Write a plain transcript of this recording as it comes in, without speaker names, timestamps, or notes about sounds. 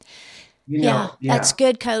Yeah, that's Yeah.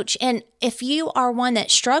 good, coach. And if you are one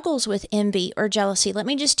that struggles with envy or jealousy, let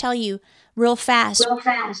me just tell you real fast Real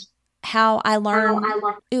fast. how I How learned. I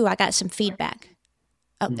learned. Ooh, I got some feedback.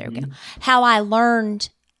 Oh, there we go. Hmm. How I learned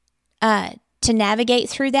to navigate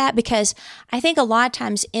through that, because I think a lot of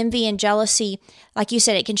times envy and jealousy, like you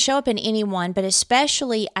said, it can show up in anyone, but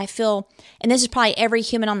especially I feel, and this is probably every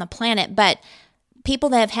human on the planet, but people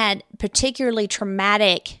that have had particularly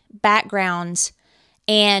traumatic backgrounds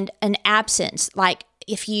and an absence, like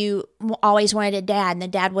if you always wanted a dad and the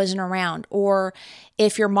dad wasn't around, or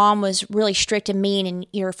if your mom was really strict and mean and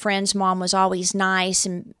your friend's mom was always nice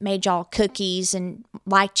and made y'all cookies and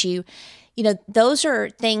liked you, those are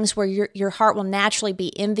things where your heart will naturally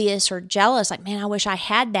be envious or jealous, like, man, I wish I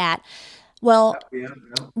had that. Well, Yeah.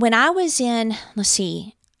 Yeah. when I was in, let's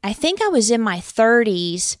see, I think I was in my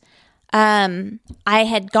 30s. I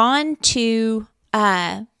had gone to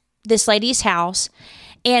this lady's house.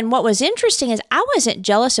 And what was interesting is I wasn't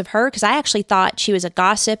jealous of her because I actually thought she was a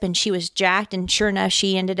gossip and she was jacked. And sure enough,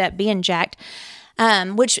 she ended up being jacked.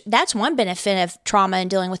 Which that's one benefit of trauma and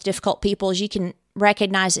dealing with difficult people is you can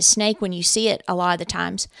recognize a snake when you see it a lot of the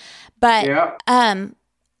times. But Yeah.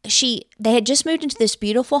 they had just moved into this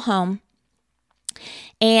beautiful home,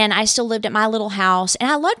 and I still lived at my little house,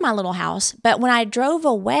 and I loved my little house. But when I drove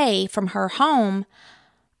away from her home,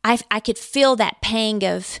 I could feel that pang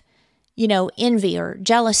of, envy or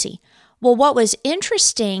jealousy. Well, what was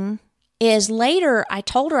interesting is later I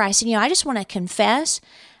told her, I said, I just want to confess,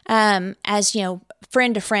 as,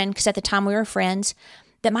 friend to friend, because at the time we were friends,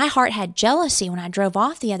 that my heart had jealousy when I drove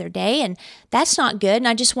off the other day, and that's not good. And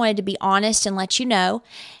I just wanted to be honest and let you know.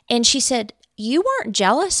 And she said, you weren't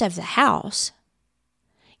jealous of the house.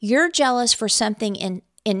 You're jealous for something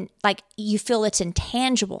in like you feel it's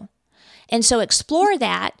intangible. And so explore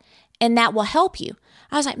that, and that will help you.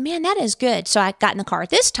 I was like, man, that is good. So I got in the car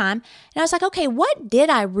this time, and I was like, okay, what did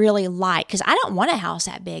I really like? Because I don't want a house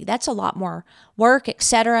that big. That's a lot more work,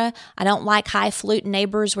 etc. I don't like highfalutin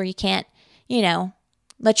neighbors where you can't,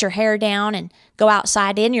 let your hair down and go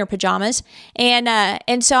outside in your pajamas.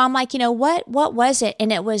 And so I'm like, what was it?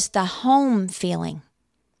 And it was the home feeling.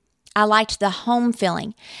 I liked the home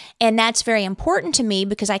feeling. And that's very important to me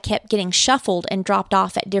because I kept getting shuffled and dropped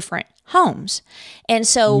off at different homes. And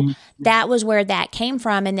so Mhm. that was where that came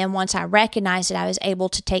from. And then once I recognized it, I was able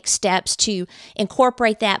to take steps to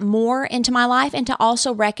incorporate that more into my life and to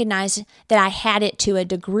also recognize that I had it to a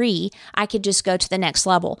degree. I could just go to the next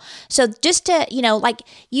level. So just to, like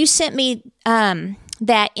you sent me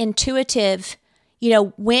that intuitive,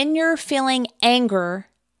 when you're feeling anger,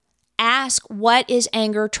 ask, what is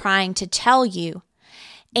anger trying to tell you?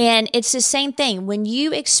 And it's the same thing. When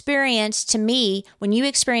you experience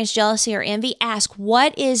jealousy or envy, ask,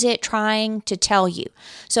 what is it trying to tell you?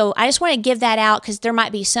 So I just want to give that out because there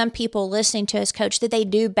might be some people listening to us, Coach, that they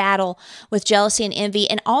do battle with jealousy and envy.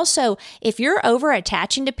 And also, if you're over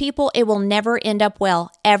attaching to people, it will never end up well,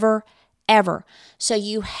 ever, ever. So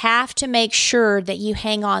you have to make sure that you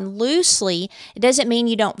hang on loosely. It doesn't mean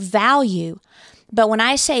you don't value. But when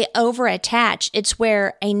I say over attach, it's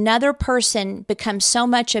where another person becomes so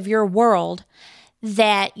much of your world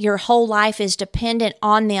that your whole life is dependent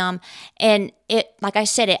on them. And it, like I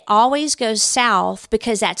said, it always goes south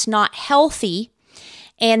because that's not healthy.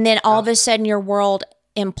 And then all of a sudden your world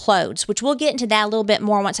implodes, which we'll get into that a little bit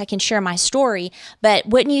more once I can share my story. But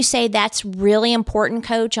wouldn't you say that's really important,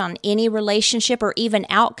 Coach, on any relationship or even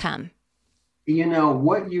outcome?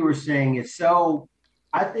 What you were saying is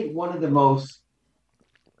I think one of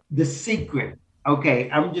the secret, okay,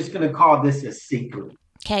 I'm just going to call this a secret,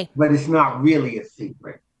 Okay. but it's not really a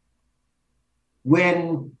secret.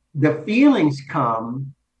 When the feelings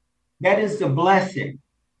come, that is the blessing.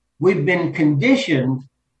 We've been conditioned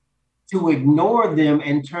to ignore them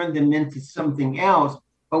and turn them into something else.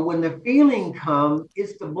 But when the feeling comes,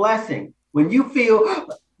 it's the blessing. When you feel,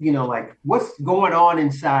 like what's going on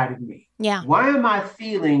inside of me? Yeah. Why am I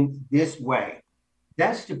feeling this way?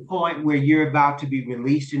 That's the point where you're about to be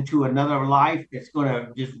released into another life that's going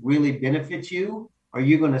to just really benefit you, or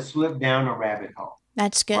you're going to slip down a rabbit hole,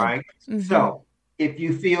 That's good. right? Mm-hmm. So if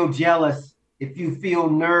you feel jealous, if you feel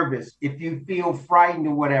nervous, if you feel frightened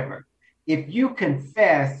or whatever, if you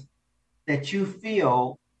confess that you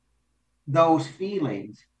feel those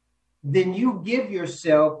feelings, then you give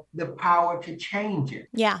yourself the power to change it,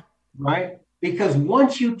 Yeah. right? Because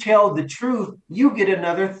once you tell the truth, you get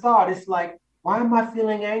another thought. It's like, why am I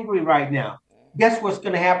feeling angry right now? Guess what's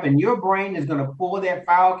going to happen? Your brain is going to pull that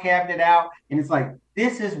file cabinet out, and it's like,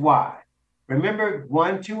 this is why, Remember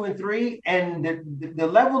 1, 2, and 3? And the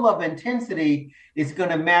level of intensity is going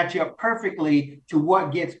to match up perfectly to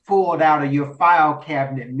what gets pulled out of your file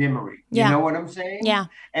cabinet memory. You know what I'm saying? Yeah.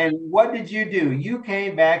 And what did you do? You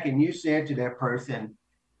came back and you said to that person,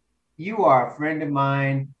 you are a friend of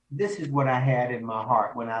mine. This is what I had in my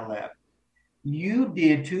heart when I left. You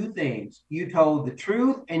did two things. You told the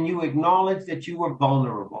truth and you acknowledged that you were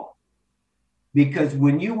vulnerable. Because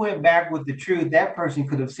when you went back with the truth, that person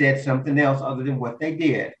could have said something else other than what they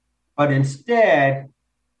did. But instead,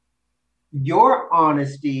 your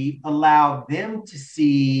honesty allowed them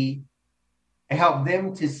to help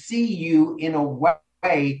them to see you in a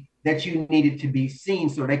way that you needed to be seen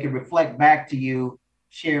so they could reflect back to you,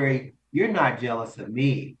 Sherry, you're not jealous of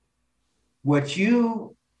me. What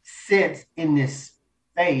you sense in this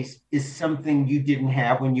space is something you didn't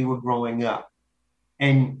have when you were growing up.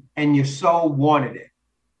 And your soul wanted it.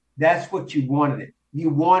 That's what you wanted. You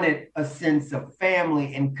wanted a sense of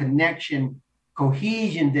family and connection,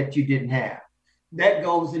 cohesion that you didn't have. That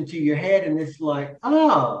goes into your head and it's like,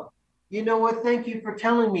 oh, you know what? Thank you for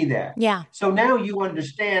telling me that. Yeah. So now you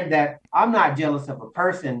understand that I'm not jealous of a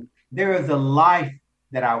person. There is a life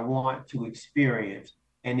that I want to experience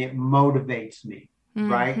and it motivates me,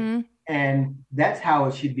 right? And that's how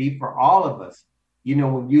it should be for all of us. You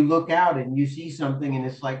know, when you look out and you see something and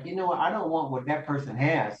it's like, you know what, I don't want what that person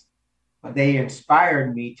has, but they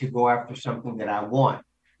inspired me to go after something that I want.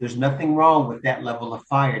 There's nothing wrong with that level of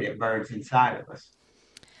fire that burns inside of us.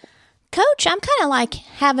 Coach, I'm kind of like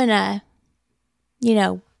having a,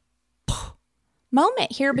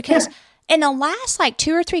 moment here because in the last like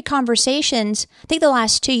 2 or 3 conversations, I think the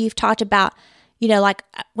last 2 you've talked about, like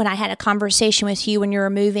when I had a conversation with you when you were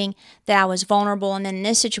moving that I was vulnerable. And then in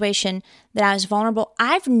this situation that I was vulnerable,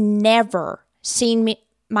 I've never seen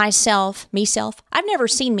myself, I've never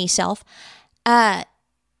seen myself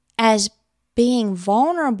as being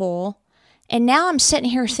vulnerable. And now I'm sitting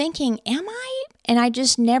here thinking, am I? And I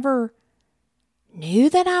just never knew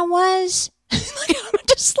that I was. I'm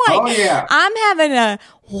just like, oh, yeah. I'm having a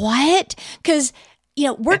what? Because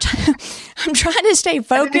I'm trying to stay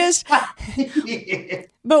focused, but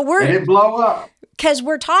Let it blow up. Because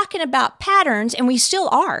we're talking about patterns, and we still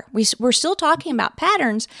are. We're still talking about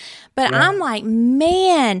patterns, but I'm like,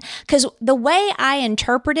 man, because the way I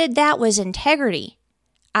interpreted that was integrity.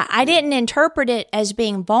 I didn't interpret it as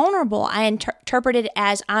being vulnerable. I interpreted it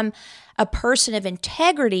as I'm a person of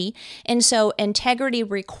integrity, and so integrity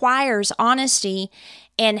requires honesty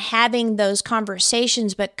and having those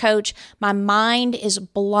conversations. But Coach, my mind is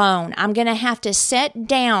blown. I'm going to have to sit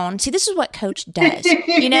down. See, this is what Coach does.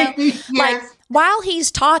 Yes. Like while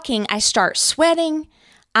he's talking, I start sweating.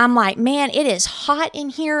 I'm like, man, it is hot in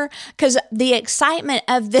here because the excitement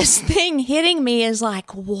of this thing hitting me is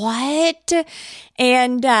like, what?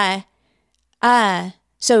 And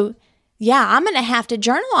so, yeah, I'm going to have to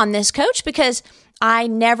journal on this, Coach, because I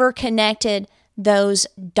never connected those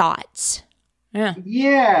dots. Yeah.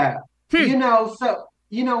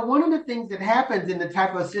 One of the things that happens in the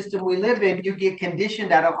type of system we live in, you get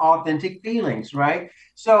conditioned out of authentic feelings, right?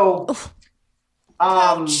 So,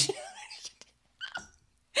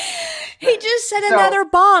 he just said another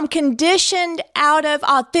bomb, conditioned out of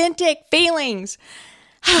authentic feelings.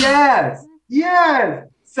 Yes.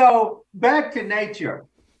 So back to nature.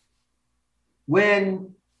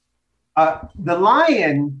 When the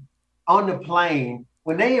lion on the plain,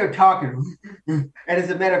 when they are talking, and as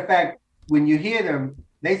a matter of fact, when you hear them,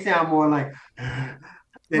 they sound more like than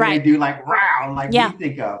they do like wow, like we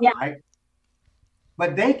think of, right?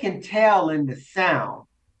 But they can tell in the sound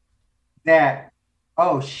that,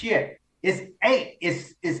 oh shit,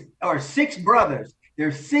 it's 6 brothers.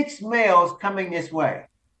 There's 6 males coming this way.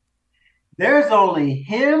 There's only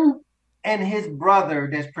him and his brother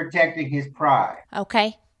that's protecting his pride.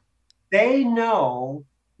 Okay. They know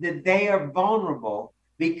that they are vulnerable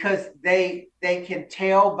because they can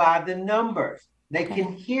tell by the numbers. They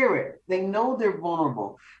can hear it. They know they're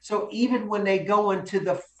vulnerable. So even when they go into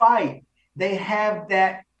the fight, they have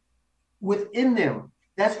that within them.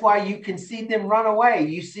 That's why you can see them run away.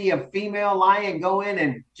 You see a female lion go in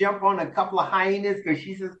and jump on a couple of hyenas because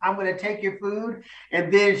she says, I'm going to take your food.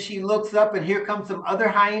 And then she looks up and here comes some other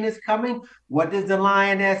hyenas coming. What does the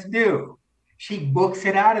lioness do? She books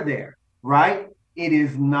it out of there, right? It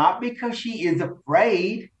is not because she is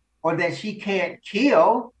afraid or that she can't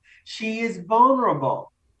kill. She is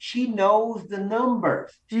vulnerable. She knows the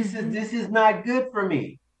numbers. She says, this is not good for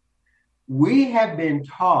me. We have been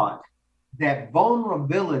taught that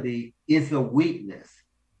vulnerability is a weakness,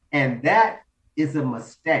 and that is a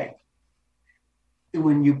mistake.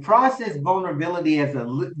 When you process vulnerability as a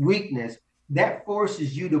weakness, that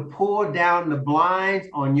forces you to pull down the blinds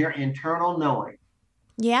on your internal knowing.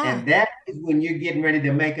 Yeah. And that is when you're getting ready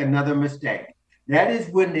to make another mistake. That is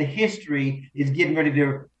when the history is getting ready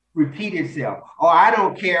to repeat itself. Oh, I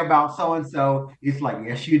don't care about so-and-so. It's like,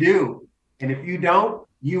 yes, you do. And if you don't,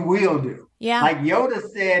 you will do. Yeah. Like Yoda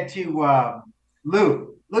said to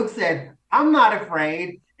Luke. Luke said, I'm not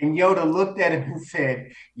afraid. And Yoda looked at him and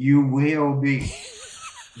said, you will be.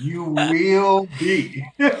 You will be.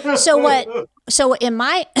 So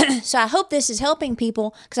I hope this is helping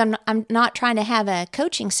people, because I'm not trying to have a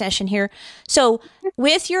coaching session here. So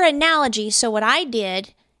with your analogy, so what I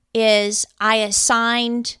did is I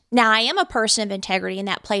assigned, now I am a person of integrity and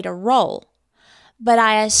that played a role, but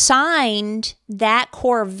I assigned that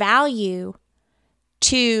core value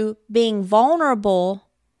to being vulnerable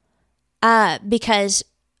because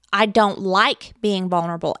I don't like being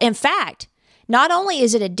vulnerable. In fact, not only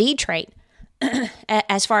is it a D trait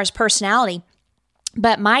as far as personality,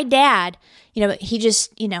 but my dad, he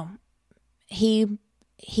just, he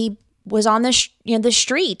was on the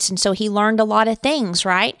streets. And so he learned a lot of things,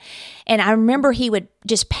 right? And I remember he would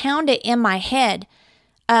just pound it in my head.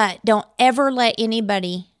 Don't ever let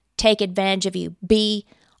anybody take advantage of you. Be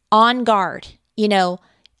on guard,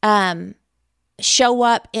 show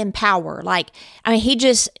up in power. He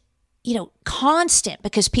just, constant,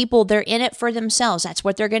 because people, they're in it for themselves. That's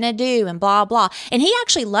what they're going to do and blah, blah. And he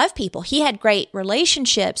actually loved people. He had great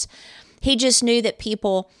relationships. He just knew that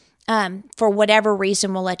people, for whatever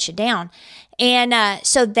reason, will let you down. And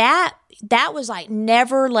so that was like,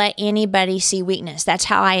 never let anybody see weakness. That's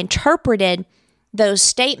how I interpreted those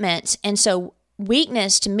statements. And so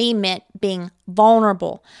weakness to me meant being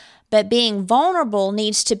vulnerable. But being vulnerable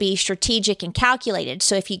needs to be strategic and calculated.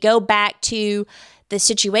 So if you go back to the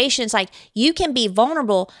situations, like, you can be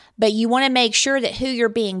vulnerable, but you want to make sure that who you're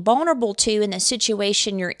being vulnerable to in the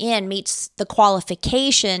situation you're in meets the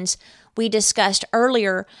qualifications we discussed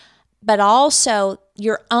earlier, but also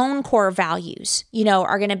your own core values,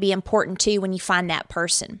 are going to be important too when you find that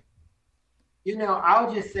person.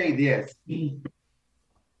 I'll just say this.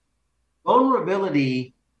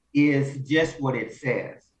 Vulnerability is just what it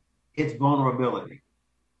says. It's vulnerability.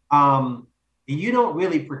 You don't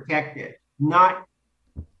really protect it, not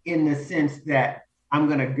in the sense that I'm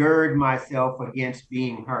going to gird myself against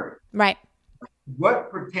being hurt. Right. What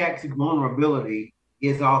protects vulnerability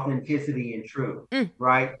is authenticity and truth,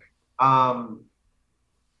 right?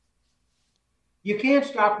 You can't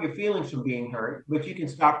stop your feelings from being hurt, but you can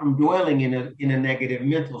stop from dwelling in a negative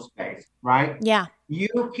mental space, right? Yeah.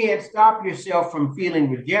 You can't stop yourself from feeling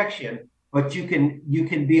rejection, but you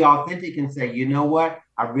can be authentic and say, you know what?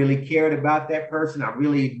 I really cared about that person. I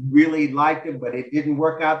really, really liked him, but it didn't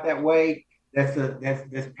work out that way. That's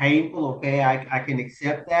painful. Okay, I can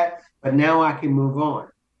accept that, but now I can move on.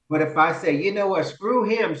 But if I say, you know what, screw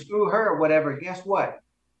him, screw her, whatever, guess what?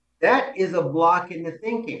 That is a block in the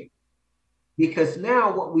thinking. Because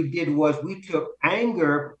now what we did was we took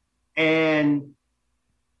anger and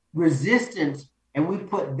resistance and we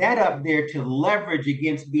put that up there to leverage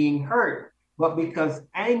against being hurt. But because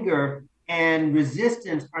anger and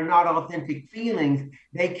resistance are not authentic feelings,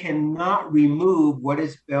 they cannot remove what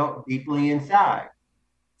is felt deeply inside.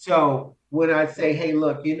 So when I say, hey,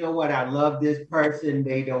 look, you know what? I love this person.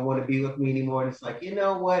 They don't want to be with me anymore. And it's like, you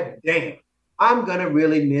know what? Damn, I'm going to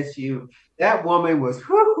really miss you. That woman was,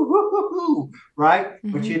 right?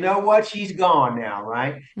 Mm-hmm. But you know what? She's gone now,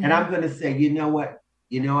 right? Mm-hmm. And I'm going to say, you know what?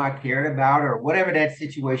 I cared about her, whatever that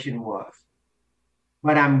situation was.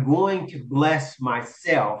 But I'm going to bless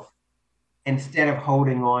myself instead of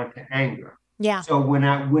holding on to anger. Yeah. So when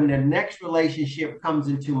the next relationship comes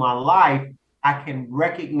into my life, I can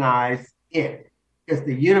recognize it, because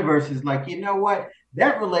the universe is like, you know what?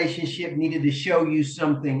 That relationship needed to show you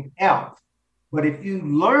something else. But if you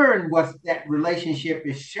learn what that relationship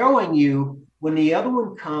is showing you, when the other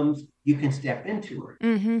one comes, you can step into it.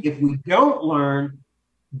 Mm-hmm. If we don't learn,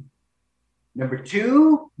 number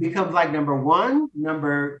 2 becomes like number 1,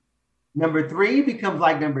 number 3 becomes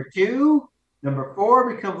like number 2, number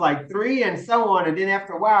 4 becomes like 3, and so on. And then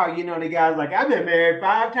after a while, the guy's like, I've been married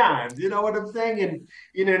 5 times. You know what I'm saying? And,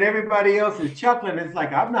 and everybody else is chuckling. It's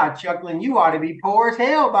like, I'm not chuckling. You ought to be poor as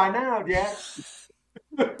hell by now, Jack.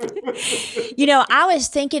 I was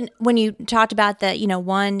thinking when you talked about the,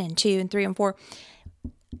 1 and 2 and 3 and 4,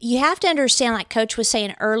 you have to understand, like Coach was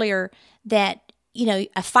saying earlier, that,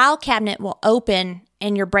 a file cabinet will open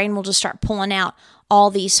and your brain will just start pulling out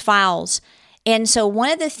all these files. And so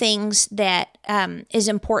one of the things that is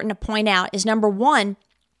important to point out is, number 1,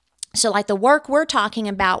 so like the work we're talking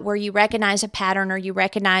about, where you recognize a pattern or you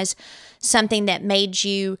recognize something that made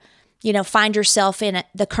you find yourself in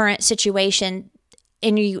the current situation,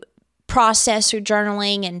 and you process through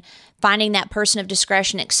journaling and finding that person of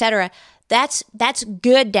discretion, etc. That's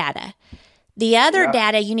good data. The other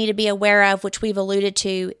data you need to be aware of, which we've alluded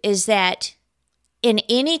to, is that in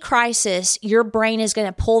any crisis, your brain is going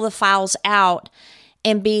to pull the files out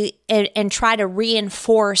and try to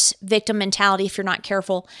reinforce victim mentality if you're not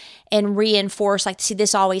careful, and reinforce, like, see,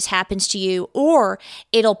 this always happens to you, or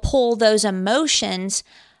it'll pull those emotions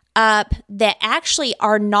up that actually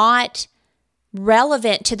are not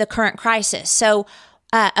relevant to the current crisis. So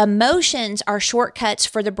emotions are shortcuts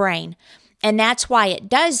for the brain, and that's why it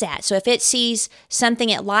does that. So if it sees something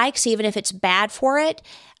it likes, even if it's bad for it,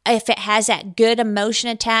 if it has that good emotion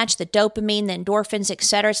attached, the dopamine, the endorphins,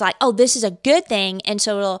 etc., it's like, oh, this is a good thing. And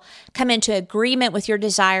so it'll come into agreement with your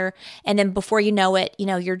desire. And then before you know it,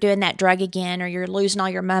 you're doing that drug again, or you're losing all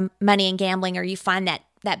your money in gambling, or you find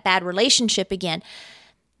that bad relationship again.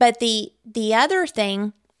 But the other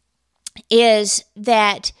thing is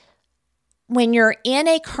that when you're in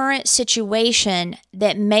a current situation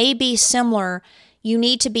that may be similar, you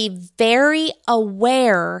need to be very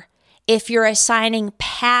aware if you're assigning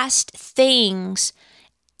past things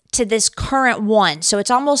to this current one. So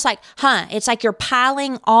it's almost like, it's like you're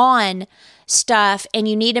piling on stuff, and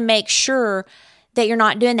you need to make sure that you're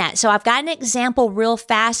not doing that. So I've got an example real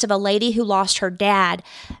fast of a lady who lost her dad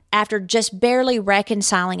after just barely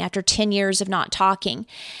reconciling after 10 years of not talking.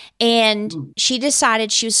 And she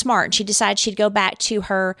decided, she was smart, she decided she'd go back to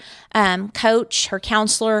her coach, her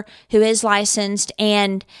counselor, who is licensed,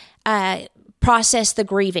 and process the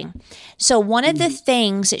grieving. So one of the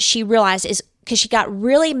things that she realized is, because she got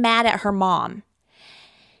really mad at her mom.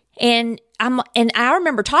 And I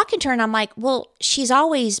remember talking to her, and I'm like, well, she's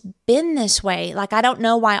always been this way. Like, I don't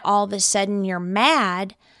know why all of a sudden you're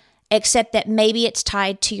mad, except that maybe it's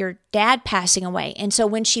tied to your dad passing away. And so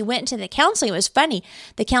when she went to the counseling, it was funny.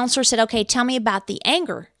 The counselor said, okay, tell me about the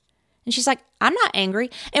anger. And she's like, I'm not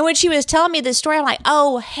angry. And when she was telling me this story, I'm like,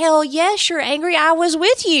 oh, hell yes, you're angry. I was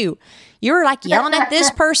with you. You were like yelling at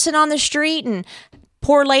this person on the street, and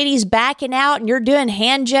poor lady's backing out, and you're doing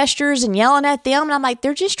hand gestures and yelling at them. And I'm like,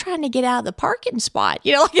 they're just trying to get out of the parking spot.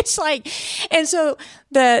 It's like, and so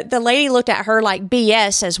the lady looked at her like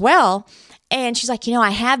BS as well. And she's like,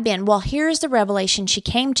 I have been. Well, here's the revelation she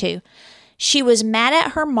came to. She was mad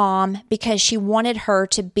at her mom because she wanted her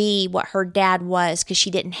to be what her dad was, because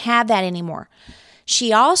she didn't have that anymore.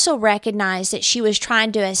 She also recognized that she was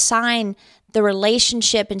trying to assign the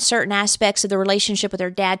relationship and certain aspects of the relationship with her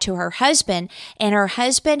dad to her husband, and her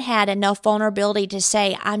husband had enough vulnerability to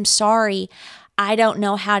say, I'm sorry, I don't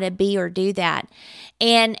know how to be or do that.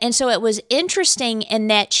 And so it was interesting in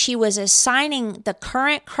that she was assigning the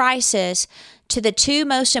current crisis to the two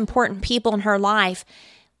most important people in her life.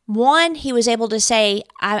 One, he was able to say,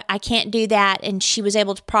 I can't do that, and she was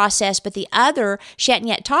able to process, but the other, she hadn't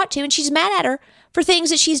yet talked to, and she's mad at her for things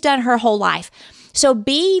that she's done her whole life. So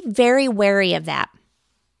be very wary of that.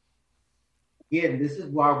 Again, this is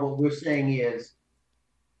why what we're saying is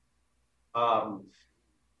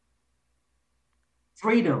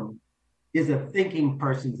freedom is a thinking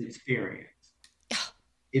person's experience.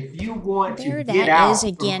 If you want to get out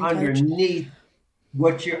from underneath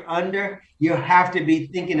what you're under, you have to be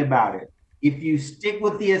thinking about it. If you stick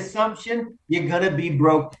with the assumption, you're going to be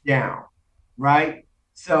broke down, right?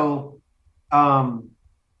 So,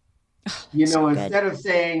 instead of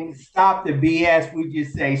saying stop the BS, we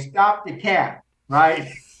just say stop the cap, right?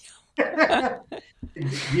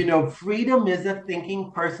 Freedom is a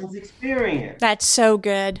thinking person's experience. That's so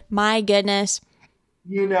good. My goodness.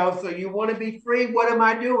 So you want to be free. What am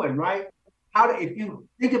I doing, right? If you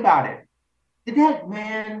think about it, did that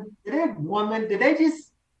woman, did they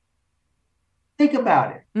just think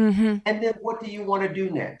about it? Mm-hmm. And then what do you want to do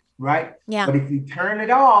next? Right? Yeah. But if you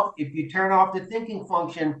turn off the thinking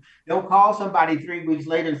function, don't call somebody 3 weeks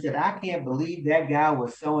later and said, I can't believe that guy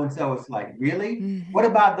was so-and-so. It's like, really? Mm-hmm. What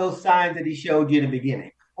about those signs that he showed you in the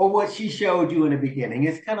beginning? Or what she showed you in the beginning?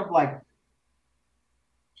 It's kind of like,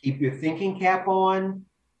 keep your thinking cap on.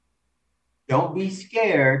 Don't be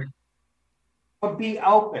scared, but be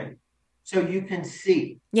open so you can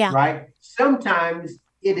see. Yeah. Right? Sometimes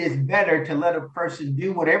it is better to let a person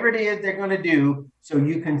do whatever it is they're going to do so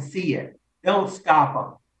you can see it. Don't stop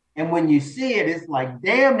them. And when you see it, it's like,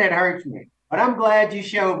 damn, that hurts me. But I'm glad you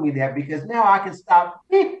showed me that, because now I can stop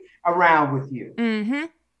around with you. Mm-hmm.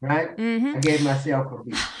 Right? Mm-hmm. I gave myself a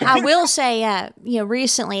beat. I will say,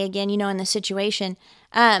 recently, again, in the situation,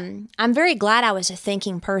 I'm very glad I was a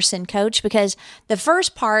thinking person, Coach, because the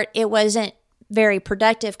first part, it wasn't very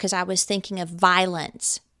productive because I was thinking of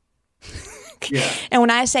violence. Yeah. And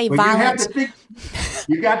when I say violence,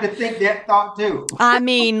 You got to think that thought too. I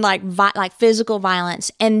mean, like physical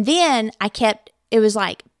violence. And then it was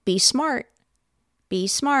like, be smart, be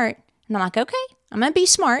smart. And I'm like, okay, I'm going to be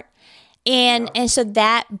smart. And so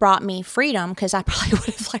that brought me freedom, because I probably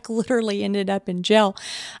would have like literally ended up in jail.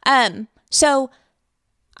 So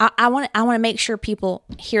I want to make sure people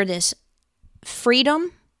hear this.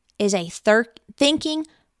 Freedom is a thinking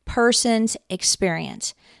person's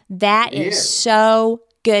experience. That is so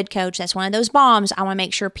good, Coach. That's one of those bombs I want to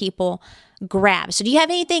make sure people grab. So do you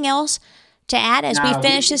have anything else to add as we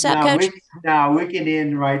finish this up, Coach? We can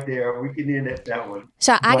end right there. We can end at that one.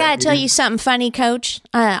 So I got to tell you something funny, Coach,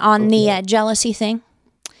 on the jealousy thing.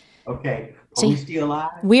 Okay. Are we still live?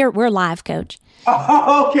 We're live, Coach.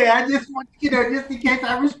 Oh, okay. I just want just in case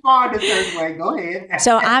I respond a certain way. Go ahead.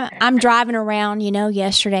 So I'm driving around,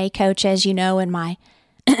 yesterday, Coach, as you know, in my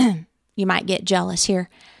you might get jealous here,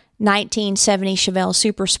 1970 Chevelle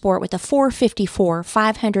Super Sport with a 454,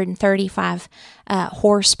 535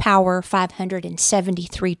 horsepower,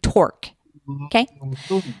 573 torque. Okay.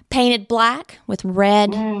 Painted black with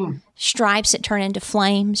red stripes that turn into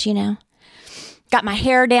flames, Got my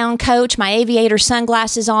hair down, Coach, my aviator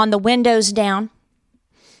sunglasses on, the windows down.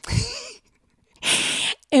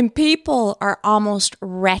 And people are almost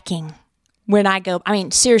wrecking when I go. I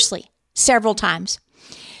mean, seriously, several times.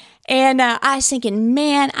 And I was thinking,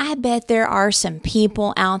 man, I bet there are some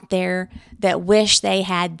people out there that wish they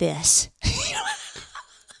had this.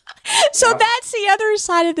 So that's the other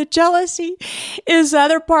side of the jealousy, is the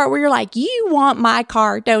other part where you're like, you want my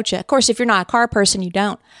car, don't you? Of course, if you're not a car person, you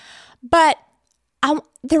don't. But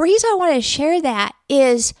the reason I want to share that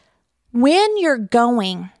is when you're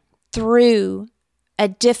going through a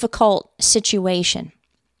difficult situation,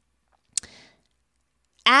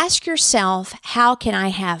 ask yourself, how can I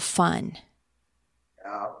have fun?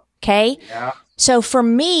 Okay? Yeah. So for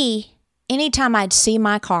me, anytime I'd see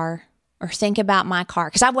my car or think about my car,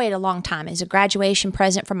 because I've waited a long time. As a graduation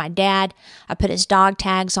present from my dad, I put his dog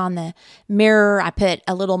tags on the mirror. I put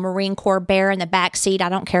a little Marine Corps bear in the back seat. I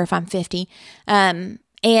don't care if I'm 50. And,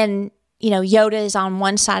 Yoda is on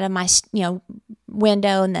one side of my,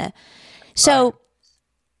 window. So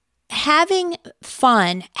having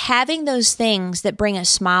fun, having those things that bring a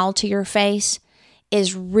smile to your face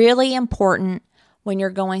is really important when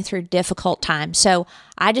you're going through difficult times. So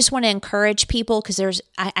I just want to encourage people, because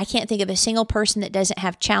I can't think of a single person that doesn't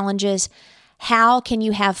have challenges. How can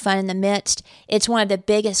you have fun in the midst? It's one of the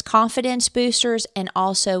biggest confidence boosters and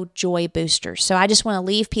also joy boosters. So I just want to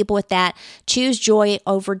leave people with that. Choose joy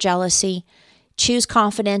over jealousy. Choose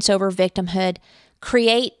confidence over victimhood.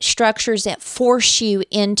 Create structures that force you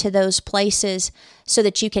into those places so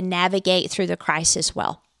that you can navigate through the crisis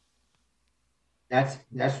well. That's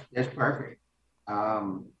perfect.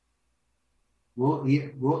 We'll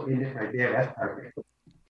end it right there. That's perfect.